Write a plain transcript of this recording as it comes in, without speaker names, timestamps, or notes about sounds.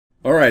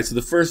All right, so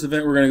the first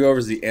event we're going to go over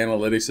is the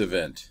analytics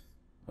event.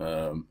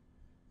 The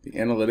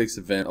analytics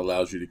event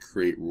allows you to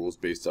create rules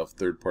based off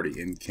third-party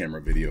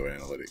in-camera video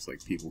analytics,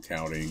 like people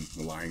counting,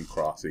 line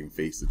crossing,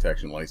 face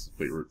detection, license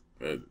plate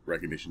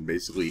recognition,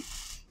 basically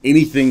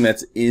anything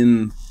that's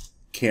in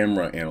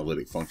camera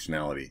analytic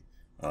functionality.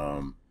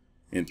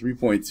 In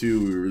 3.2,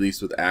 we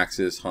released with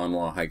Axis,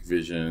 Hanwha,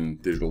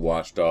 Hikvision, Digital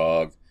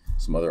Watchdog,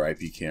 some other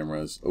IP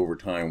cameras. Over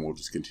time, we'll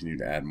just continue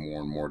to add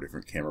more and more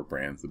different camera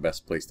brands. The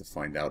best place to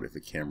find out if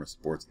a camera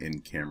supports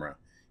in-camera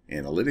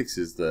analytics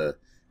is the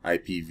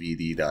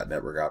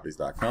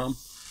ipvd.networkoptix.com,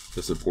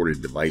 the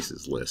supported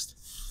devices list.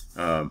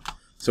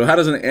 So how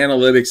does an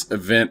analytics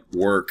event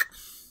work,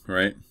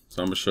 right?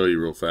 So I'm going to show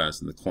you real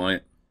fast in the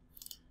client.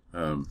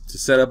 To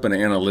set up an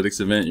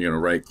analytics event, you're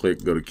going to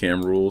right-click, go to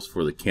camera rules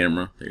for the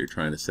camera that you're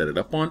trying to set it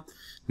up on.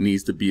 It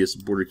needs to be a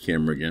supported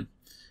camera again.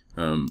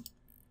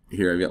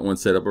 Here I've got one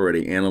set up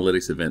already,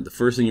 analytics event. The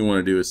first thing you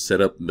want to do is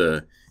set up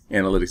the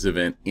analytics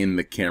event in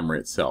the camera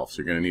itself. So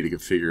you're going to need to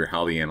configure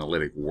how the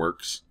analytic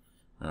works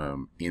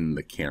in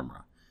the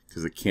camera,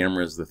 because the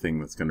camera is the thing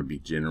that's going to be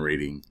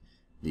generating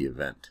the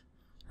event,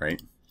 right?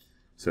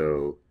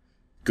 So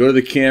go to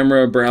the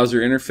camera browser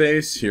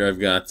interface. Here I've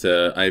got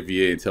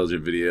IVA,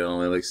 Intelligent Video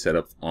Analytics, set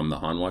up on the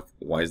Hanwha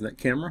WiseNet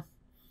camera.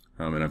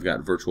 And I've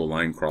got virtual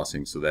line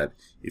crossing so that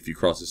if you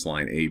cross this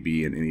line A,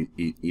 B in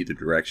either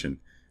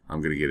direction,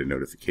 I'm going to get a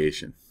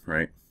notification,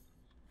 right?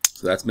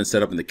 So that's been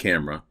set up in the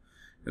camera.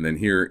 And then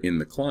here in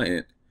the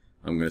client,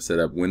 I'm going to set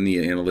up when the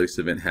analytics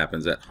event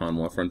happens at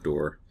Hanwha front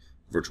door,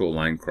 virtual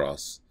line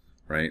cross,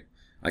 right?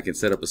 I can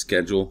set up a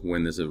schedule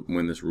when this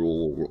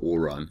rule will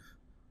run,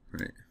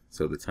 right?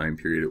 So the time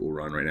period it will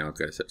run. Right now I've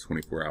got it set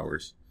 24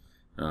 hours.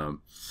 And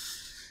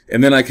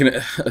then I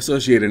can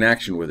associate an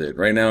action with it.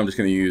 Right now I'm just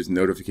going to use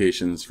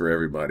notifications for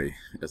everybody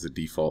as a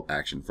default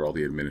action for all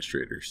the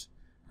administrators.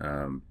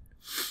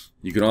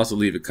 You can also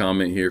leave a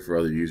comment here for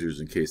other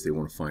users in case they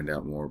want to find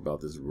out more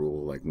about this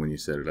rule, like when you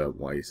set it up,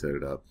 why you set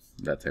it up,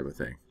 that type of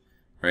thing.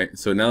 Right?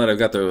 So now that I've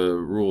got the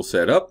rule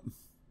set up,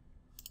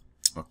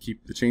 I'll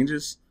keep the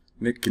changes.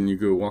 Nick, can you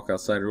go walk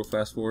outside real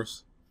fast for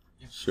us?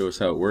 Show us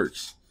how it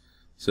works.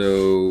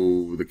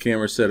 So the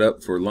camera's set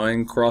up for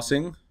line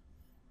crossing.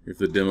 If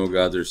the demo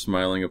gods are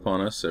smiling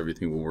upon us,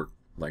 everything will work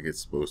like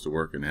it's supposed to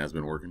work and has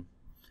been working.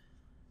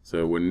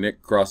 So when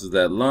Nick crosses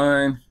that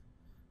line,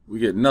 we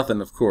get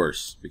nothing, of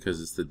course,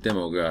 because it's the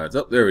demo gods.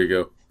 Oh, there we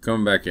go.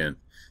 Coming back in.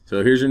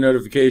 So here's your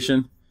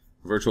notification.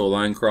 Virtual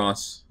line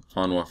cross,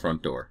 Hanwha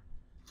front door.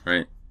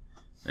 Right?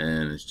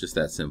 And it's just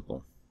that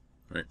simple.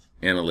 Right?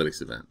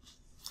 Analytics event.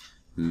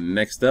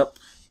 Next up,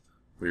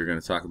 we're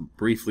going to talk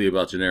briefly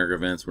about generic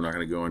events. We're not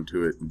going to go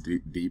into it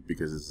deep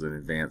because it's an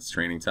advanced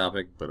training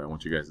topic, but I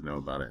want you guys to know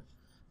about it.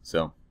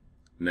 So,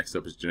 next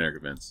up is generic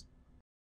events.